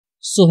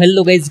So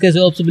hello guys, कैसे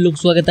हो आप सभी लोग।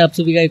 स्वागत है आप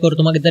सभी का एक और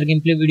धमाकेदार गेम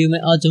प्ले वीडियो में।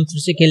 आज हम फिर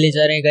से खेलने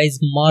जा रहे हैं guys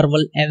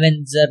Marvel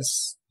Avengers.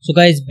 So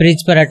guys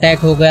bridge पर अटैक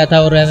हो गया था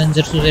और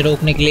एवेंजर्स उसे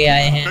रोकने के लिए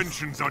आए हैं।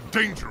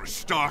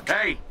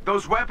 Hey,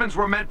 those weapons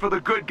were meant for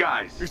the good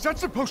guys. Is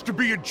that supposed to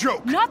be a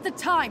joke? Not the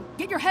time.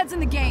 Get your heads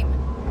in the game.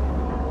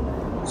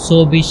 सो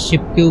अभी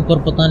शिप के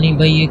ऊपर पता नहीं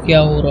भाई ये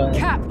क्या हो रहा है।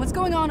 Cap, what's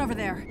going on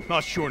over there?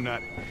 Not sure,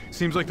 Nat.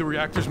 Seems like the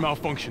reactor's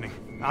malfunctioning.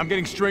 I'm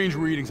getting strange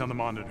readings on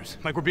the monitors,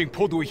 like we're being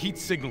pulled to a heat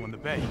signal in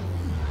the bay.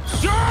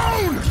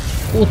 Down!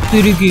 ओ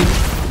तेरी की,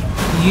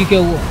 ये क्या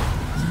हुआ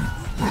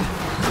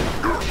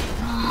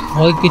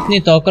भाई? कितनी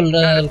ताकत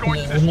है।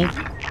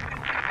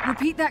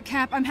 Repeat that,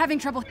 Cap. I'm having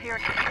trouble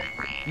hearing.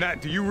 Nat,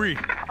 do you read?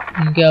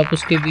 इनके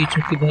आपस के बीच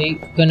की भाई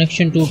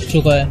कनेक्शन टूट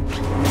चुका है।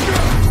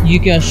 ये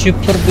क्या, शिप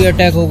पर भी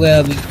अटैक हो गया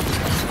अभी।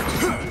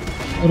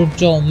 रुक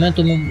जाओ, मैं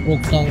तुम्हें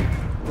रोकता हूँ।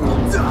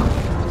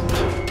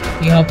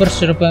 यहाँ पर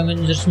सिर्फ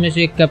एवेंजर्स में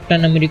से एक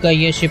कैप्टन अमेरिका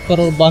ये शिप पर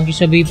और बाकी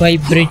सभी भाई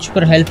ब्रिज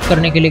पर हेल्प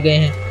करने के लिए गए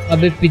हैं।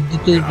 अबे पिद्दी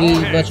तो भी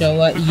बचा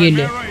हुआ, ये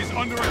ले।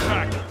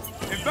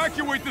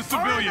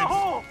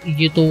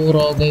 ये तो और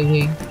आ गए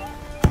भाई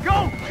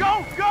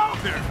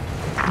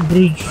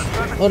ब्रिज।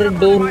 और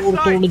डोर वोर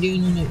तोड़ दी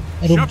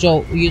इन्होंने। रुक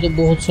जाओ, ये तो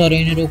बहुत सारे,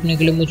 इन्हें रोकने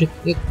के लिए मुझे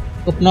एक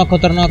अपना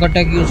खतरनाक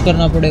अटैक यूज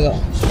करना पड़ेगा।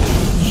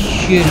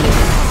 ये ले।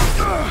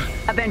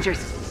 Avengers,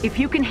 if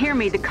you can hear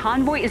me, the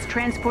convoy is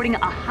transporting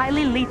a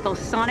highly lethal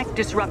sonic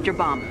disruptor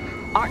bomb.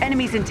 Our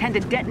enemies intend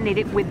to detonate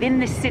it within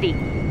the city.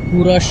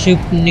 पूरा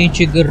शिप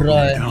नीचे गिर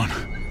रहा है।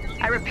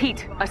 I repeat,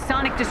 a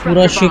sonic disruptor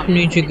पूरा bomb. Ship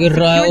नीचे गिर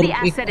रहा है और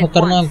एक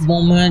खतरनाक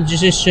बम है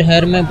जिसे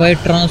शहर में भाई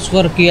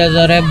ट्रांसफर किया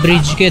जा रहा है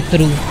ब्रिज के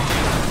थ्रू।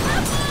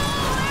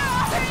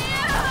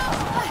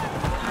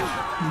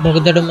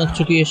 भगदड़ मच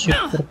चुकी है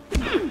शिप पर।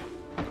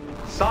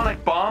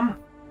 Sonic bomb?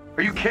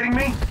 Are you kidding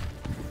me?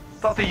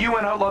 Thought the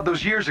UN outlawed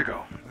those years ago.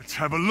 Let's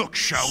have a look,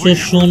 shall we?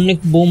 Sonic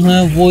बम है,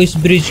 वो इस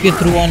ब्रिज के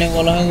थ्रू आने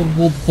वाला है और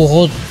वो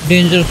बहुत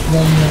डेंजरस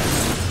बम है।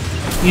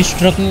 इस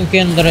ट्रक के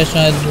अंदर है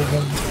शायद वो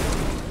बम।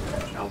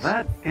 Now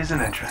that is an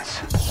entrance.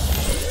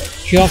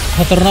 क्या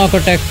खतरनाक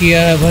अटैक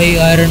किया है भाई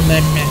आयरन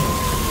मैन ने।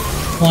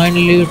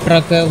 फाइनली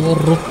ट्रक है वो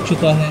रुक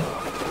चुका है।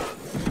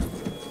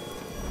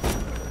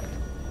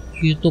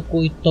 ये तो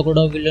कोई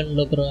तगड़ा विलन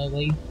लग रहा है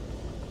भाई।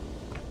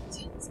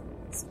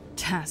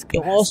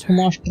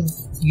 टास्कमास्टर,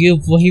 ये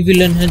वही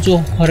विलन है जो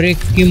हर एक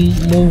की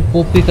मूव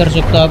कॉपी कर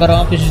सकता है। अगर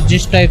आप इसे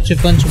जिस टाइप से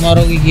पंच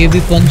मारोगे ये भी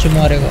पंच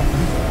मारेगा।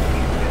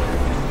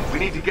 We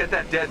need to get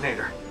that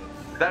detonator.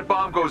 That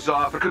bomb goes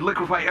off, it could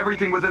liquefy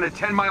everything within a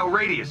 10-mile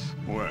radius.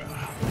 Well,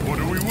 what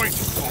are we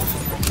waiting for?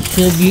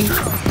 तो भी,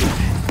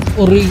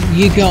 और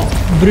ये क्या,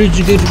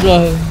 ब्रिज गिर रहा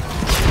है।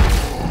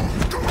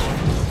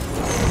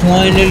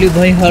 फाइनली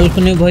भाई हल्क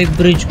ने भाई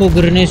ब्रिज को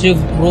गिरने से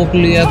रोक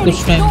लिया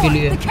कुछ टाइम के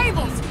लिए।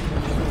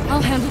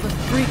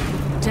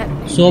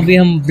 सो अभी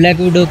हम ब्लैक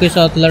विडो के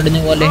साथ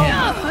लड़ने वाले हैं।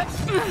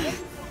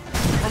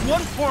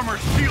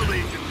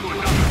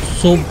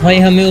 सो भाई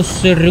हमें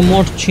उससे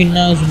रिमोट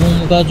छीनना है उस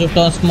बम का जो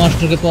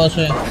टास्कमास्टर के पास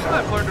है।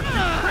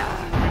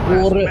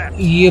 और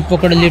ये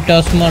पकड़ ली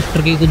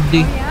टास्कमास्टर की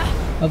गुद्दी।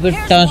 अबे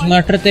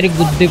टास्कमास्टर तेरी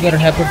गुद्दी पर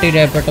हैपटी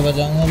रैपट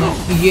बजाऊंगा मैं।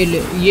 ये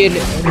ले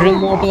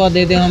रिमोट वा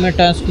दे दे हमें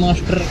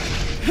टास्कमास्टर।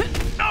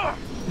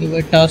 ये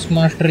भाई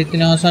टास्कमास्टर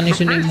इतनी आसानी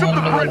से नहीं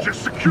मारने वाला।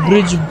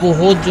 ब्रिज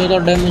बहुत ज़्यादा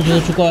डैमेज हो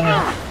चुका है।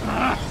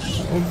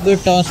 अबे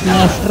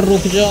टास्कमास्टर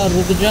रुक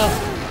जा।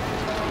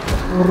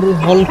 और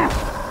हल्क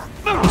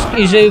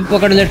इसे भी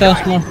पकड़ ले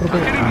टास्कमास्टर को।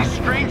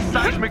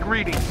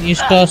 इस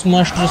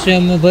टास्कमास्टर से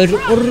हमें भाई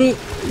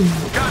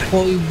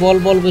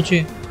बॉल बचे।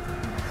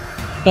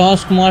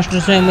 टास्कमास्टर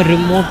से हमें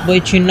रिमोट भाई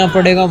छीनना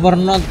पड़ेगा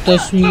वरना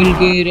 10 मील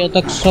के एरिया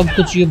तक सब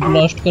कुछ ये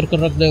ब्लास्ट कर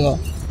रख देगा।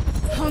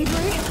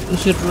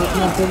 इसे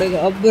रोकना पड़ेगा।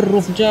 अब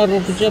रुक जा।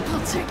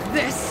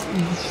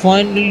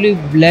 फाइनली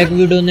ब्लैक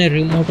विडो ने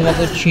रिमोट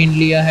वापस छीन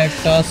लिया है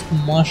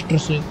टास्कमास्टर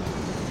से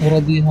और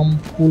अभी हम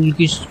पुल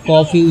की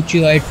काफी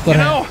ऊंची हाइट पर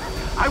हैं।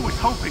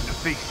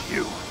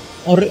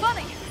 और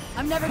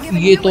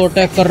ये तो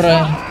अटैक कर रहा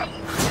है।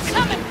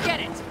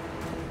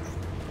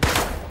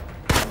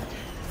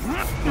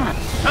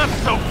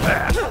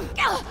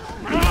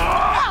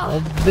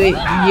 अबे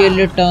ये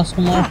ले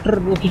टास्कमास्टर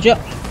रुक जा।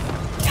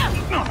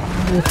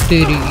 वो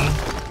तेरी,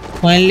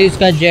 फाइनली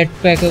इसका जेट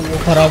पैक है वो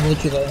खराब हो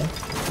चुका है।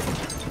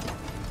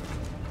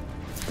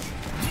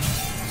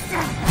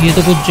 ये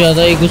तो कुछ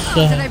ज्यादा ही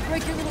गुस्सा है।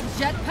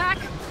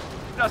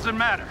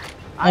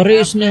 अरे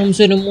इसने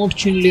हमसे रिमोट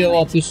छीन लिया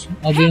वापस।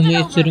 अभी हमें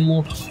इससे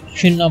रिमोट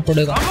छीनना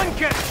पड़ेगा।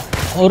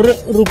 और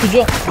रुक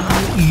जा,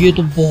 ये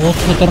तो बहुत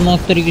खतरनाक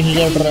तरीके से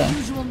लड़ रहा है।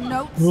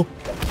 रुक,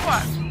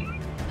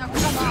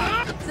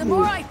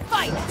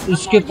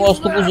 इसके पास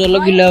तो कुछ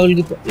अलग ही लेवल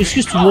की।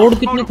 इसकी स्वॉर्ड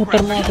कितनी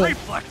खतरनाक है।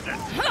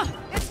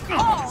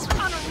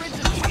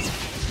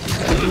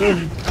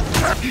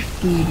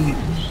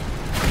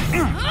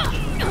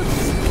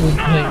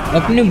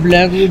 अपनी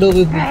ब्लैक विडो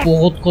भी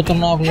बहुत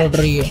खतरनाक लड़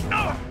रही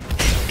है।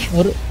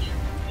 और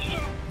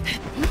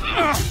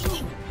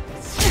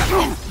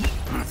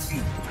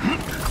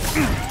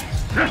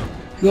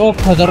क्या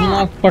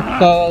खतरनाक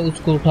पटका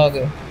उसको उठा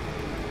के।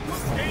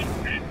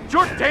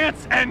 Your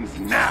dance ends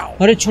now.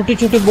 अरे छोटे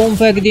छोटे बॉम्ब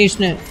फेंक दिए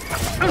इसने।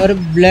 अरे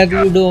ब्लैक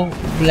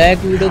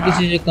विडो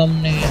किसी से कम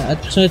नहीं है।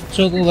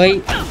 अच्छा को भाई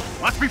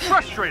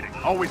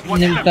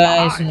निपटा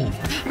है इसने।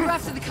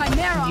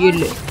 ये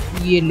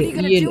ले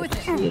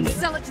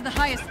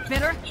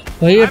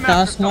भाई ये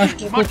टास्क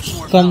मास्टर कुछ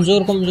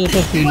कमजोर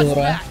सा फील हो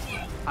रहा है।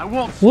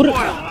 और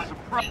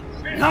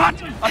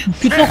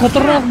कितना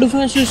खतरनाक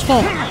डिफेंस है इसका।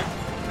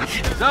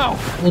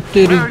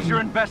 तेरी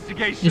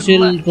इसे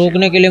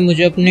रोकने के लिए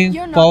मुझे अपनी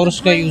पावर्स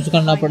का यूज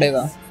करना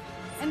पड़ेगा।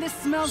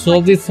 सो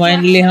अभी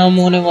फाइनली हम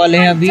होने वाले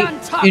हैं अभी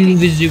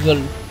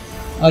इनविजिबल।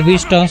 अभी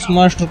टास्क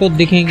मास्टर को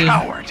दिखेंगे।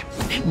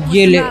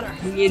 ये ले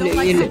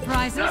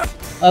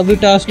अभी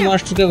टास्क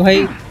मास्टर के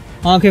भाई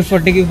आंखें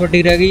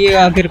फटी रह गई। ये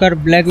आखिरकार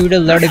ब्लैक विडो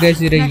लड़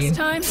कैसी रही है।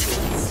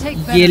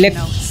 ये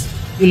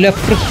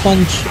इलेक्ट्रिक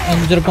पंच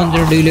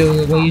डीले हो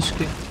गए भाई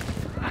इसके।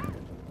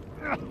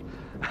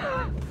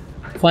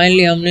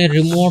 फाइनली हमने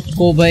रिमोट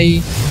को भाई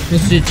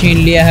उससे छीन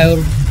लिया है और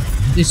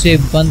इसे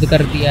बंद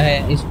कर दिया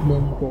है इस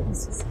बम को।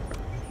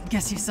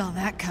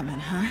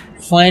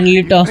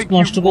 फाइनली टास्क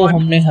मास्टर को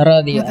हमने हरा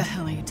दिया।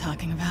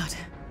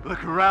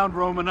 Look around,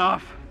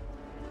 Romanov.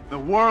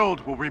 The world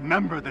will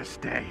remember this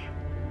day.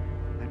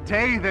 The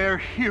day their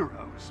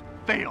heroes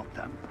failed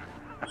them.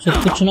 So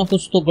कुछ ना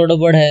कुछ तो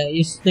गड़बड़ है।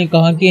 इसने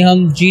कहा कि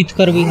हम जीत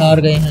कर भी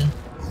हार गए हैं।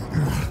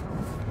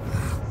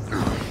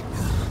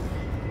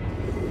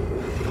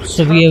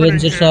 सभी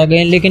एवेंजर्स आ गए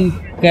हैं, लेकिन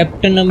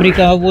कैप्टन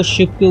अमेरिका वो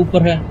शिप के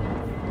ऊपर है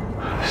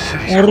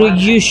और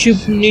ये शिप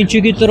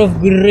नीचे की तरफ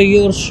गिर रही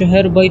है और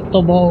शहर भाई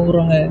तबाह हो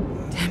रहा है।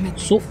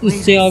 सो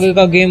इससे आगे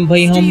का गेम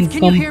भाई हम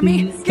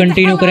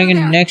कंटिन्यू करेंगे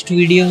नेक्स्ट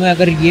वीडियो में।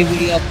 अगर ये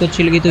वीडियो आपको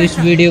अच्छी लगी तो इस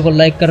वीडियो को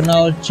लाइक करना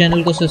और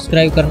चैनल को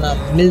सब्सक्राइब करना।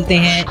 मिलते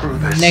हैं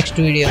नेक्स्ट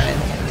वीडियो में।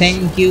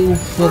 Thank you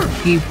for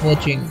keep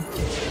watching.